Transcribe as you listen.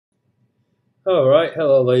All right,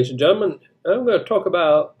 hello, ladies and gentlemen. I'm going to talk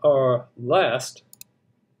about our last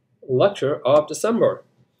lecture of December.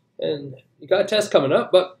 And you got a test coming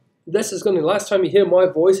up, but this is going to be the last time you hear my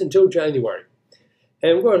voice until January.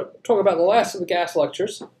 And we're going to talk about the last of the gas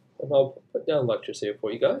lectures. And I'll put down lectures here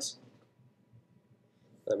for you guys.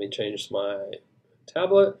 Let me change my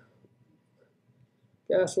tablet.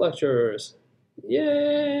 Gas lectures.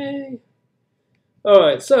 Yay! All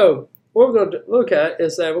right, so what we're going to look at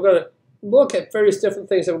is that we're going to look at various different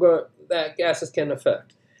things that gases can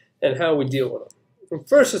affect and how we deal with them. And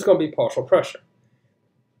first is going to be partial pressure.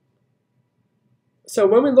 So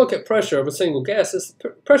when we look at pressure of a single gas, this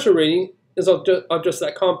pressure reading is of just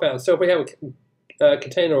that compound. So if we have a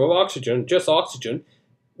container of oxygen, just oxygen,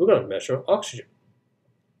 we're going to measure oxygen.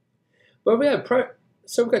 But we have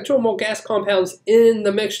so we've got two or more gas compounds in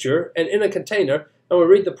the mixture and in a container, and we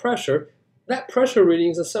read the pressure. That pressure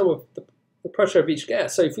reading is the sum of the pressure of each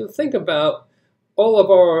gas. So if you think about all of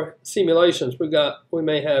our simulations, we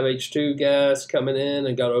may have H2 gas coming in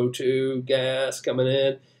and got O2 gas coming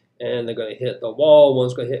in, and they're going to hit the wall.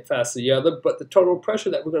 One's going to hit faster than the other, but the total pressure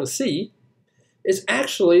that we're going to see is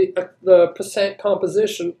actually the percent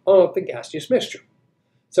composition of the gaseous mixture.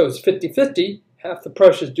 So it's 50-50. Half the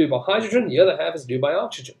pressure is due by hydrogen, the other half is due by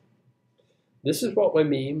oxygen. This is what we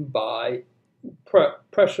mean by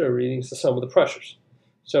pressure readings, the sum of the pressures.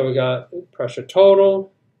 So we got pressure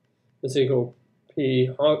total is equal to P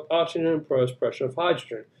oxygen plus pressure of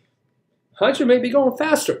hydrogen. Hydrogen may be going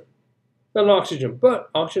faster than oxygen, but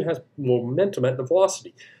oxygen has more momentum at the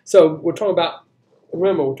velocity. So we're talking about,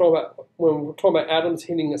 remember, when we're talking about atoms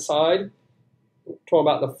hitting a side, we're talking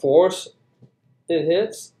about the force it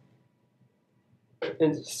hits.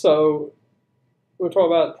 And so we're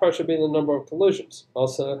talking about pressure being the number of collisions,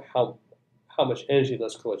 also how much energy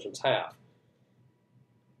those collisions have.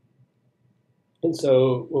 And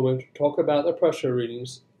so when we talk about the pressure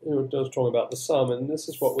readings, we're just talking about the sum, and this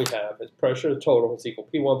is what we have. It's pressure total is equal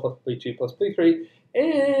P1 plus P2 plus P3,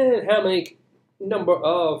 and how many number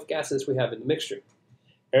of gases we have in the mixture.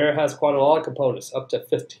 Air has quite a lot of components, up to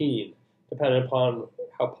 15, depending upon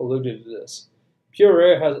how polluted it is. Pure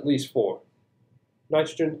air has at least 4.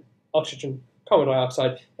 Nitrogen, oxygen, carbon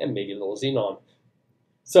dioxide, and maybe a little xenon.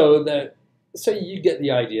 So you get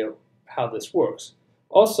the idea of how this works.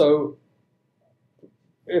 Also,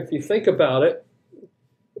 if you think about it,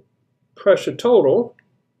 pressure total,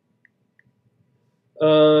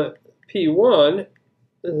 P1,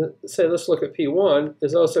 say let's look at P1,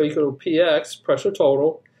 is also equal to Px, pressure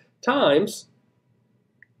total, times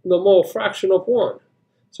the mole fraction of 1.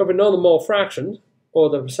 So if we know the mole fraction, or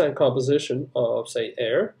the percent composition of, say,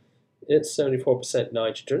 air, it's 74%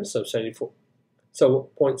 nitrogen, so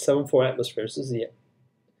 0.74 atmospheres is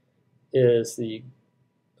the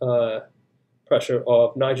pressure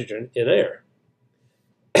of nitrogen in air.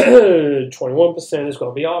 21% is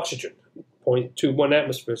going to be oxygen. 0.21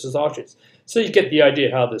 atmospheres is oxygen. So you get the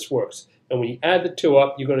idea how this works. And when you add the two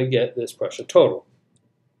up, you're going to get this pressure total.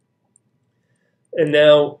 And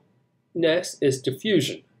now, next is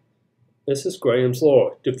diffusion. This is Graham's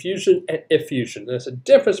law, diffusion and effusion. There's a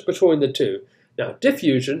difference between the two. Now,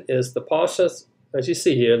 diffusion is the process, as you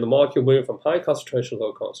see here, the molecule moving from high concentration to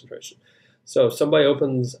low concentration. So if somebody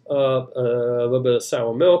opens up a little bit of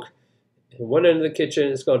sour milk in one end of the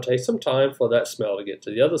kitchen, it's going to take some time for that smell to get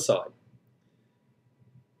to the other side.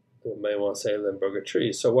 You may want to say Limburger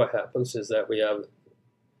trees. So what happens is that we're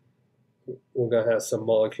going to have some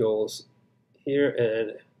molecules here,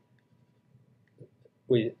 and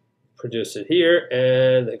we produce it here,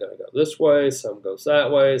 and they're going to go this way, some goes that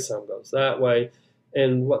way, some goes that way,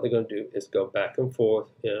 and what they're going to do is go back and forth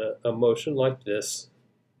in a motion like this,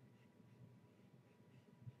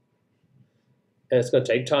 and it's going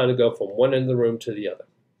to take time to go from one end of the room to the other,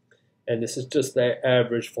 and this is just their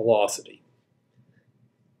average velocity,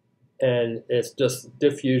 and it's just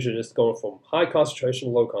diffusion. It's going from high concentration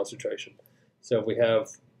to low concentration. So if we have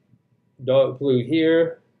dark blue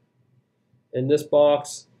here in this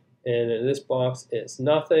box, and in this box it's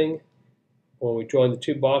nothing. When we join the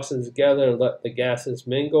two boxes together and let the gases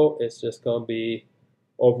mingle, it's just going to be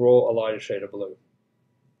overall a lighter shade of blue.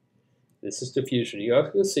 This is diffusion. You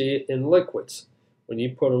also can see it in liquids. When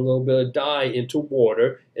you put a little bit of dye into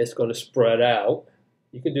water, it's going to spread out.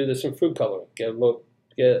 You can do this in food coloring. Get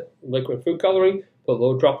liquid food coloring, put a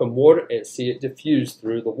little drop in water, and see it diffuse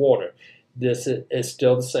through the water. This is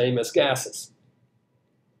still the same as gases.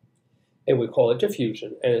 And we call it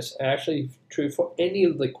diffusion, and it's actually true for any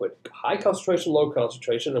liquid, high concentration, low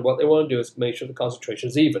concentration, and what they want to do is make sure the concentration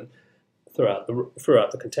is even throughout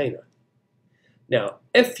the container. Now,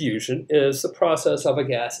 effusion is the process of a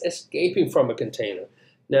gas escaping from a container.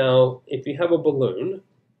 Now, if you have a balloon,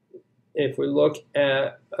 if we look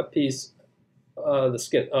at a piece of the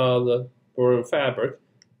skin of the balloon fabric,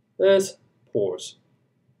 there's pores.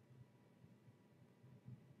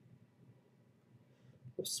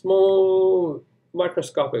 Small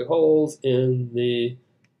microscopic holes in the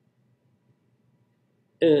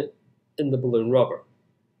balloon rubber.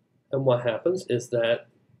 And what happens is that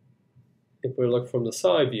if we look from the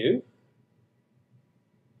side view,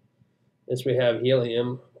 is we have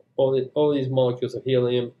helium, all these molecules of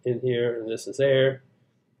helium in here, and this is air.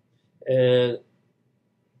 And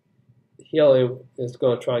helium is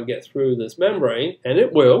going to try and get through this membrane, and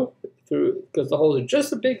it will, through, because the holes are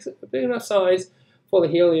just a big enough size for the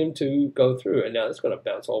helium to go through. And now it's going to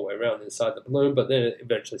bounce all the way around inside the balloon, but then it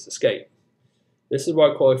eventually escapes. This is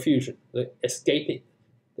what I call diffusion, the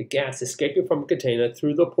gas escaping from a container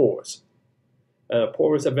through the pores. A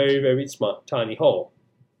pore is a very, very small, tiny hole.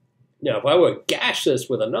 Now, if I were to gash this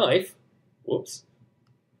with a knife,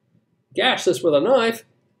 gash this with a knife,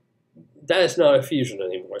 that is not a fusion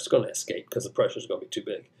anymore. It's going to escape because the pressure is going to be too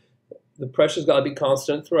big. The pressure's got to be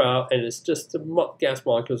constant throughout, and it's just the gas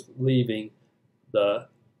molecules leaving the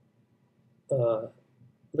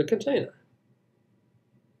container.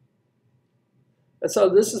 And so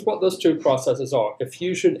this is what those two processes are,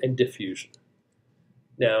 effusion and diffusion.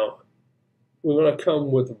 Now, we're going to come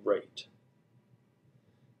with rate.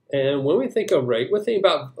 And when we think of rate, we're thinking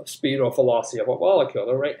about speed or velocity of a molecule,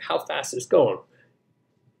 the rate, how fast it's going,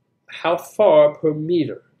 how far per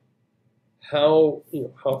meter, how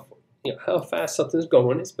fast something's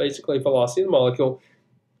going. It's basically velocity of the molecule,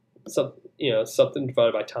 something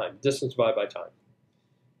divided by time, distance divided by time.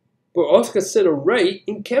 But also consider rate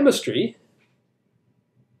in chemistry.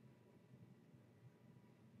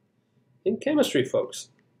 In chemistry, folks,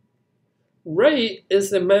 rate is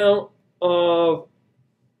the amount of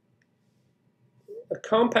a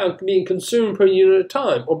compound being consumed per unit of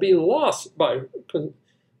time, or being lost by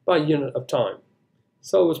unit of time.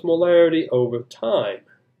 So it's molarity over time,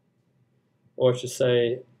 or I should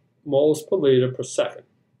say moles per liter per second.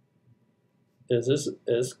 Is the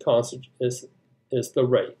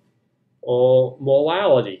rate, or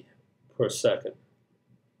molality per second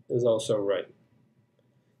is also rate.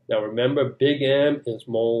 Now remember, big M is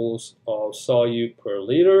moles of solute per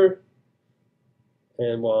liter,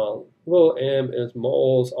 and while little m is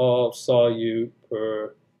moles of solute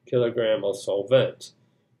per kilogram of solvent.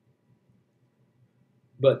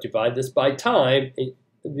 But divide this by time,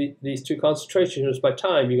 these two concentrations by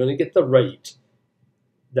time, you're going to get the rate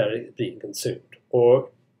that is being consumed, or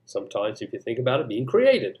sometimes, if you think about it, being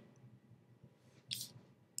created.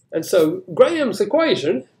 And so Graham's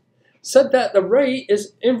equation said that the rate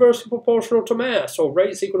is inversely proportional to mass, or rate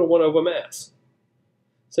is equal to 1 over mass.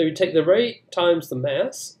 So you take the rate times the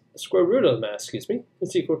mass, the square root of the mass,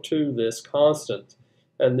 is equal to this constant.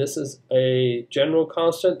 And this is a general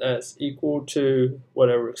constant that's equal to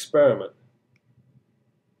whatever experiment,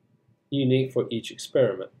 unique for each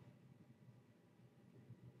experiment.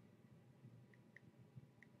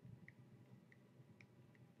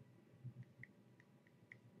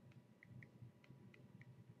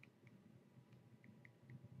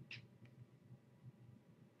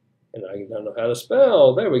 And I don't know how to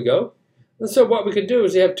spell. There we go. And so what we could do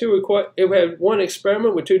is you have if we have one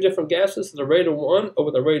experiment with two different gases, the rate of 1 over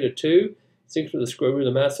the rate of 2 is equal to the square root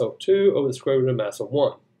of the mass of 2 over the square root of the mass of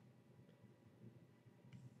 1.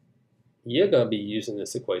 You're going to be using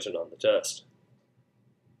this equation on the test.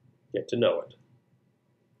 Get to know it.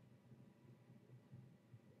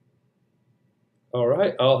 All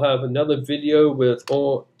right, I'll have another video with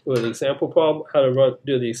example problem, how to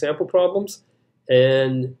do the example problems.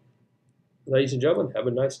 And ladies and gentlemen, have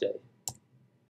a nice day.